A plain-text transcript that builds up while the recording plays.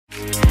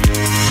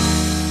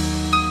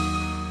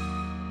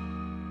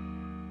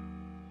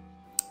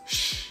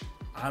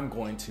I'm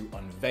going to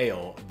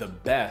unveil the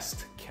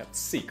best kept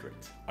secret.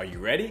 Are you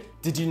ready?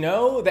 Did you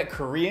know that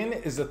Korean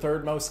is the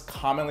third most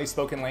commonly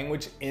spoken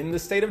language in the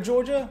state of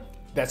Georgia?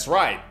 That's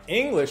right,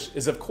 English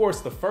is of course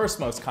the first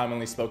most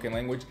commonly spoken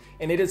language,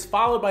 and it is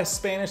followed by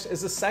Spanish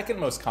as the second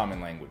most common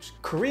language.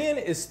 Korean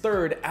is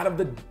third out of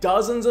the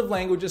dozens of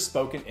languages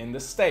spoken in the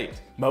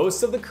state.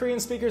 Most of the Korean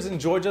speakers in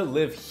Georgia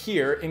live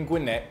here in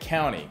Gwinnett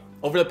County.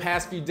 Over the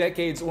past few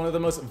decades, one of the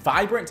most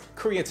vibrant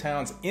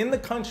Koreatowns in the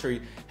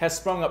country has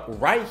sprung up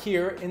right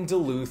here in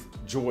Duluth,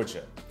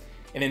 Georgia.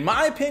 And in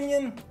my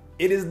opinion,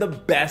 it is the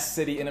best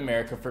city in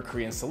America for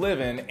Koreans to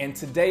live in, and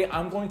today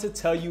I'm going to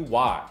tell you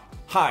why.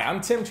 Hi, I'm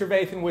Tim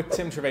Trevathan with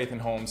Tim Trevathan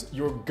Homes,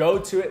 your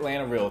go-to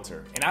Atlanta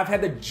realtor. And I've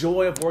had the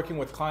joy of working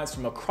with clients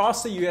from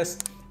across the US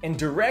and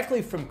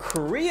directly from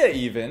Korea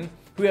even,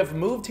 who have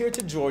moved here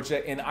to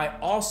Georgia, and I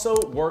also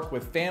work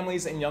with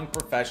families and young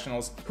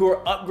professionals who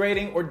are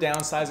upgrading or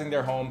downsizing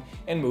their home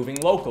and moving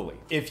locally.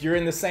 If you're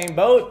in the same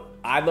boat,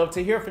 I'd love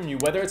to hear from you,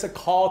 whether it's a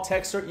call,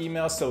 text, or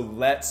email, so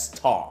let's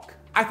talk.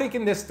 I think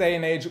in this day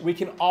and age, we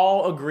can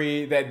all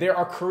agree that there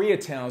are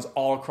Koreatowns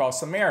all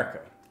across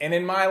America. And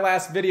in my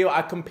last video,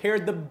 I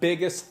compared the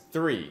biggest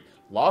three: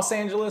 Los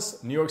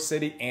Angeles, New York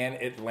City, and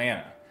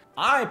Atlanta.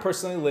 I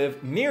personally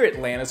live near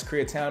Atlanta's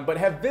Koreatown, but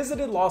have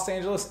visited Los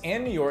Angeles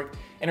and New York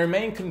and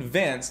remain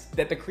convinced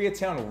that the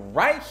Koreatown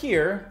right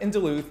here in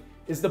Duluth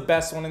is the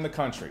best one in the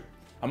country.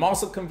 I'm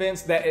also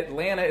convinced that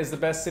Atlanta is the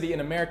best city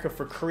in America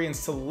for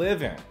Koreans to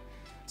live in.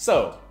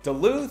 So,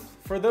 Duluth,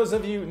 for those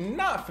of you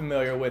not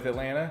familiar with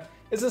Atlanta,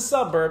 is a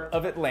suburb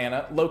of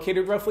Atlanta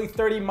located roughly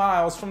 30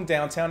 miles from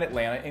downtown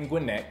Atlanta in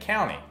Gwinnett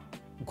County.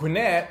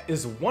 Gwinnett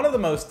is one of the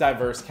most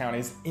diverse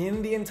counties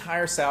in the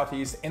entire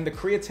Southeast, and the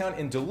Koreatown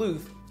in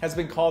Duluth has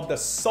been called the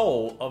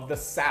Seoul of the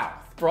South.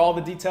 For all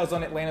the details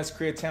on Atlanta's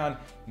Koreatown,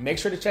 make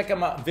sure to check out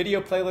my video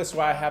playlist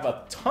where I have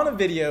a ton of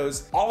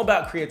videos all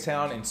about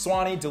Koreatown in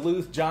Suwanee,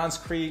 Duluth, Johns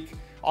Creek,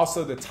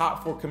 also the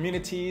top 4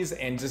 communities,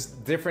 and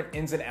just different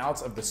ins and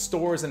outs of the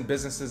stores and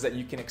businesses that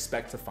you can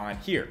expect to find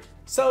here.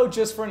 So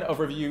just for an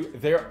overview,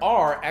 there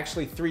are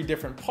actually 3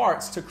 different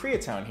parts to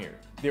Koreatown here.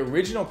 The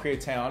original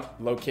Koreatown,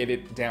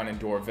 located down in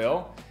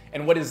Dorville,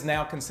 and what is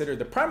now considered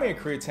the primary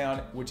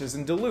Koreatown, which is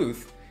in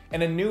Duluth,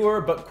 and a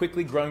newer but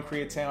quickly growing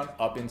Koreatown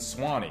up in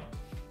Suwanee.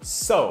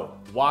 So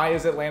why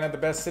is Atlanta the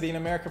best city in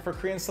America for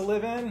Koreans to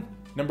live in?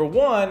 Number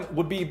 1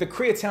 would be the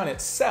Koreatown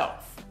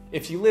itself.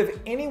 If you live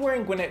anywhere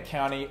in Gwinnett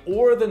County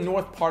or the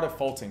north part of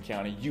Fulton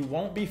County, you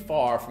won't be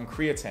far from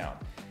Koreatown.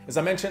 As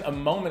I mentioned a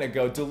moment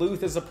ago,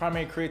 Duluth is the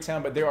primary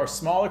Koreatown, but there are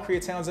smaller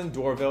Koreatowns in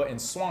Dorville and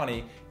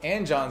Suwanee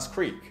and Johns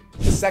Creek.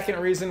 The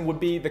second reason would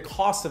be the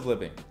cost of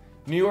living.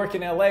 New York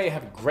and LA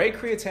have great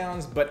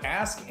Koreatowns, but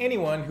ask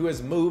anyone who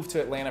has moved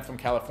to Atlanta from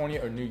California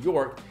or New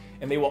York,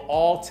 and they will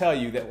all tell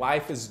you that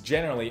life is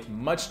generally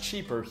much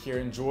cheaper here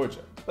in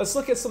Georgia. Let's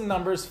look at some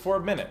numbers for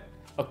a minute.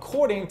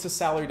 According to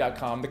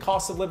salary.com, the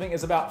cost of living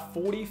is about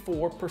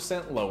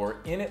 44% lower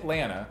in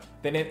Atlanta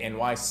than in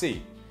NYC.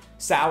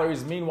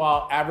 Salaries,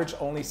 meanwhile, average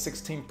only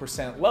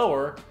 16%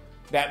 lower.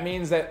 That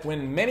means that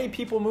when many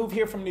people move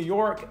here from New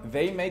York,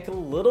 they make a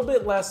little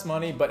bit less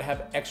money but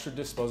have extra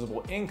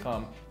disposable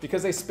income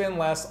because they spend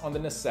less on the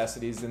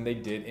necessities than they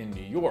did in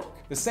New York.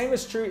 The same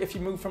is true if you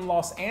move from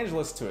Los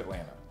Angeles to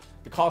Atlanta.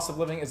 The cost of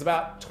living is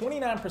about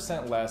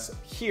 29% less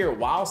here,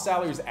 while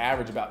salaries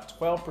average about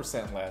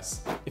 12%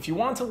 less. If you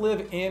want to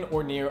live in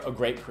or near a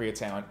great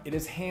Koreatown, it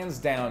is hands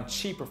down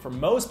cheaper for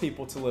most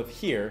people to live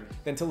here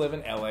than to live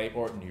in LA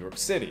or New York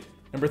City.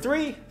 Number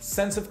 3,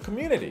 sense of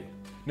community.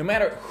 No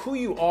matter who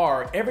you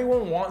are,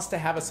 everyone wants to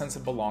have a sense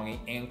of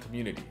belonging and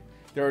community.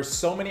 There are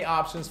so many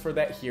options for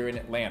that here in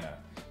Atlanta.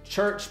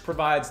 Church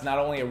provides not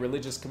only a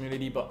religious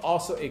community, but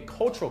also a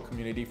cultural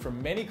community for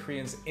many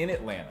Koreans in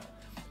Atlanta.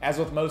 As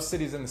with most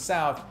cities in the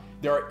South,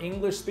 there are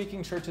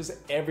English-speaking churches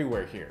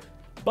everywhere here.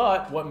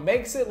 But what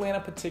makes Atlanta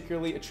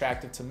particularly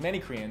attractive to many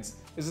Koreans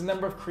is the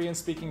number of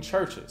Korean-speaking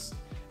churches.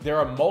 There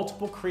are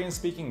multiple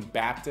Korean-speaking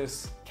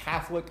Baptist,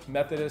 Catholic,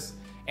 Methodist,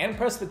 and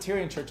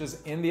Presbyterian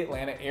churches in the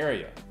Atlanta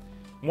area.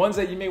 Ones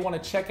that you may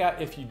want to check out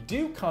if you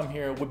do come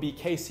here would be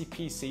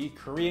KCPC,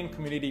 Korean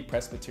Community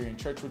Presbyterian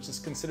Church, which is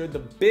considered the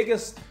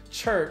biggest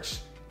church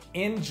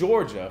in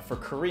Georgia for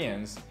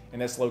Koreans,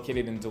 and that's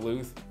located in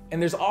Duluth.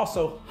 And there's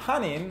also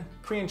Hanin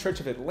Korean Church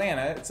of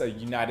Atlanta. It's a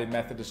United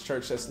Methodist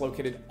church that's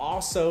located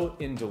also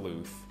in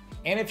Duluth.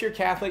 And if you're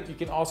Catholic, you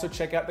can also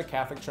check out the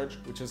Catholic Church,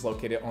 which is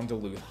located on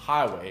Duluth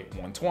Highway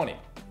 120.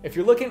 If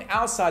you're looking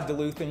outside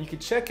Duluth, then you can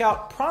check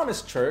out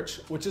Promise Church,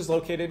 which is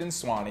located in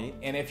Suwanee.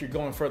 And if you're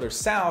going further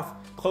south,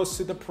 close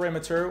to the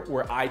perimeter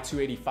where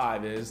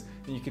I-285 is,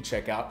 then you can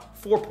check out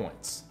 4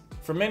 Points.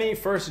 For many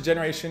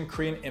first-generation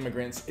Korean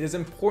immigrants, it is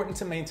important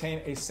to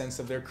maintain a sense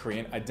of their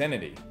Korean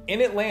identity.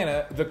 In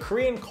Atlanta, the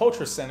Korean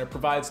Culture Center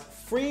provides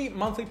free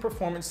monthly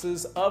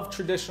performances of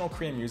traditional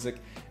Korean music,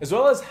 as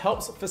well as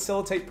helps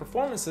facilitate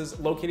performances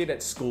located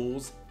at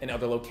schools and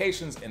other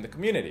locations in the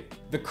community.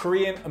 The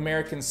Korean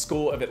American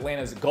School of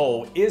Atlanta's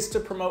goal is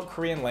to promote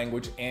Korean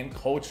language and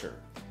culture.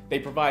 They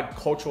provide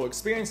cultural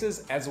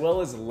experiences as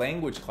well as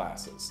language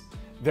classes.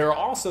 There are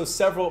also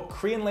several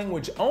Korean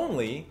language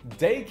only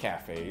day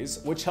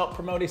cafes, which help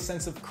promote a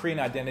sense of Korean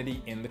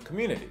identity in the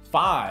community.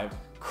 5.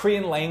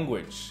 Korean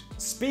language.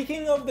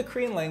 Speaking of the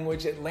Korean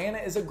language, Atlanta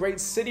is a great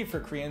city for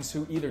Koreans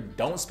who either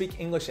don't speak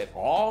English at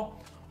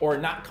all or are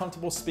not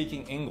comfortable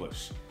speaking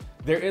English.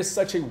 There is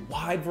such a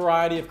wide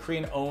variety of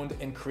Korean-owned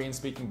and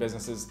Korean-speaking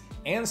businesses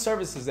and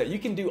services that you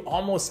can do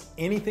almost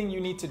anything you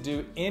need to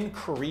do in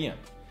Korean.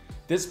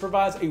 This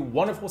provides a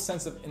wonderful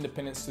sense of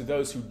independence to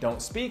those who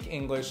don't speak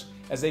English,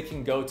 as they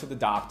can go to the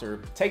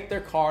doctor, take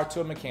their car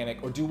to a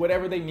mechanic, or do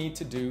whatever they need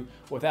to do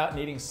without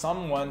needing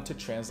someone to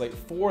translate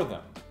for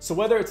them. So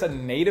whether it's a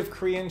native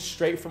Korean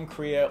straight from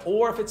Korea,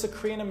 or if it's a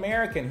Korean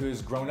American who has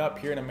grown up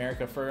here in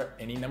America for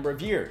any number of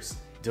years,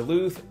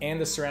 Duluth and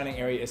the surrounding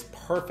area is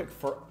perfect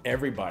for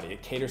everybody.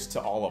 It caters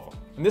to all of them.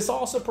 And this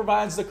also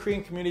provides the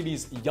Korean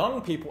community's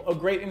young people a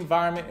great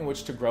environment in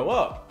which to grow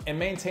up and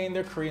maintain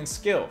their Korean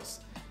skills.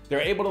 They're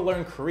able to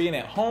learn Korean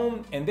at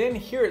home and then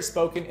hear it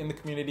spoken in the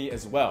community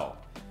as well.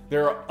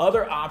 There are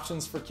other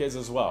options for kids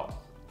as well.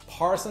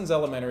 Parsons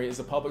Elementary is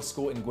a public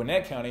school in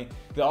Gwinnett County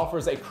that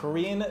offers a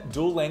Korean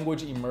dual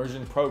language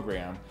immersion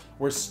program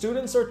where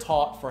students are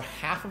taught for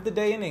half of the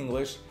day in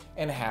English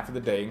and half of the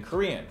day in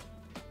Korean.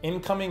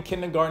 Incoming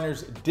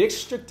kindergartners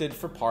districted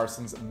for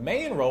Parsons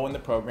may enroll in the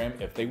program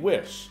if they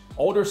wish.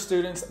 Older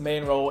students may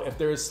enroll if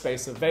there is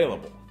space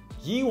available.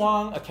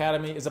 Yiwang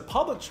Academy is a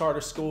public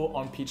charter school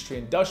on Peachtree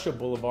Industrial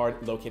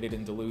Boulevard located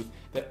in Duluth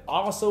that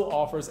also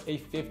offers a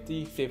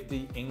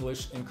 50-50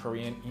 English and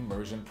Korean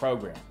immersion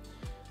program.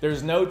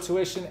 There's no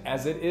tuition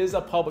as it is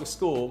a public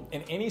school,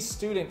 and any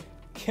student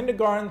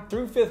kindergarten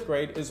through 5th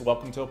grade is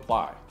welcome to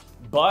apply.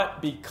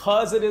 But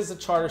because it is a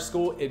charter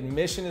school,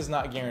 admission is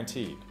not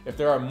guaranteed. If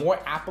there are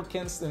more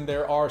applicants than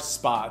there are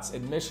spots,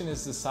 admission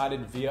is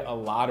decided via a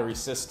lottery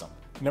system.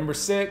 Number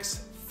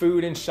 6,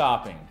 food and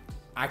shopping.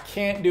 I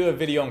can't do a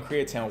video on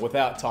Koreatown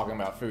without talking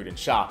about food and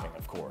shopping,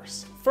 of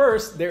course.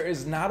 First, there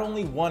is not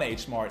only one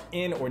H Mart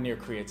in or near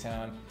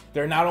Koreatown,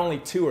 there are not only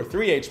 2 or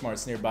 3 H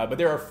Marts nearby, but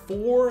there are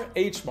 4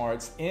 H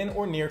Marts in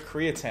or near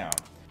Koreatown.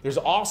 There's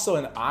also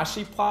an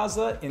Ashi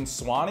Plaza in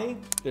Swanee,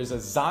 there's a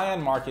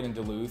Zion Market in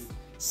Duluth,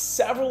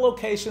 several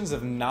locations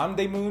of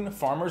Namdaemun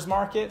Farmers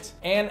Market,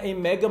 and a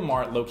Mega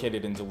Mart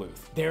located in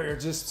Duluth. There are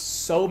just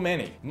so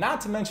many, not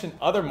to mention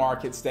other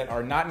markets that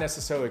are not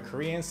necessarily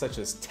Korean, such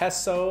as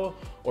Tesso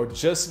or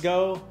Just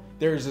Go.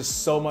 There's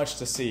just so much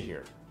to see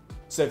here.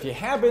 So if you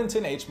have been to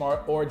an H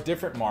Mart or a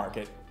different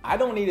market, I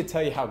don't need to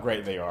tell you how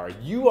great they are.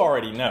 You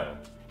already know.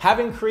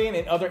 Having Korean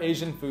and other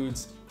Asian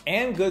foods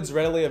and goods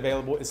readily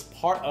available is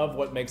part of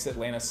what makes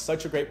Atlanta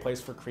such a great place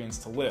for Koreans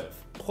to live.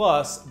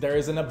 Plus, there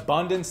is an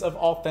abundance of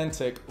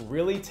authentic,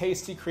 really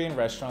tasty Korean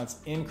restaurants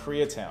in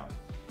Koreatown.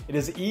 It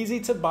is easy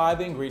to buy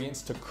the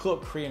ingredients to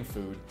cook Korean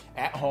food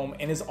at home,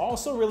 and is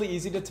also really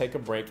easy to take a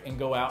break and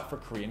go out for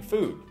Korean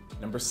food.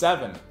 Number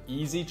 7,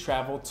 easy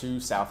travel to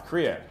South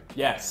Korea.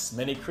 Yes,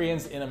 many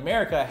Koreans in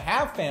America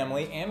have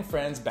family and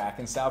friends back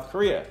in South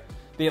Korea.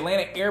 The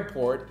Atlanta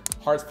airport,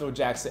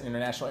 Hartsfield-Jackson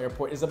International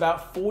Airport, is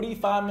about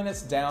 45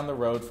 minutes down the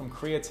road from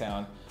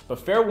Koreatown, but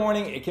fair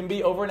warning, it can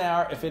be over an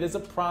hour if it is a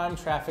prime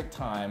traffic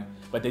time,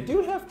 but they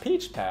do have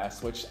Peach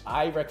Pass, which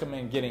I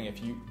recommend getting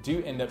if you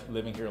do end up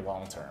living here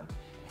long term.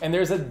 And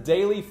there's a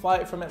daily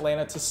flight from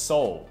Atlanta to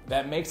Seoul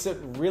that makes it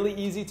really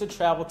easy to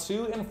travel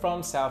to and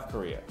from South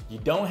Korea. You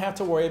don't have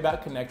to worry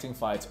about connecting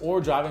flights or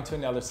driving to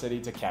another city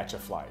to catch a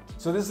flight.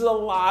 So this is a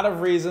lot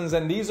of reasons,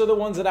 and these are the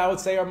ones that I would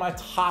say are my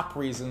top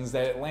reasons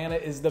that Atlanta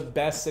is the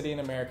best city in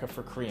America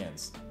for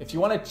Koreans. If you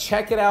want to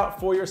check it out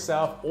for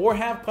yourself or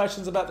have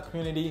questions about the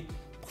community,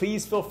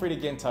 please feel free to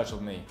get in touch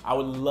with me. I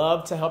would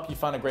love to help you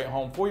find a great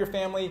home for your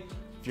family.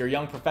 If you're a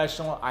young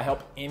professional, I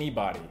help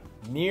anybody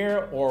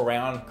near or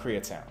around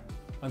Koreatown.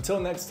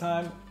 Until next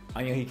time,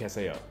 안녕히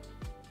계세요.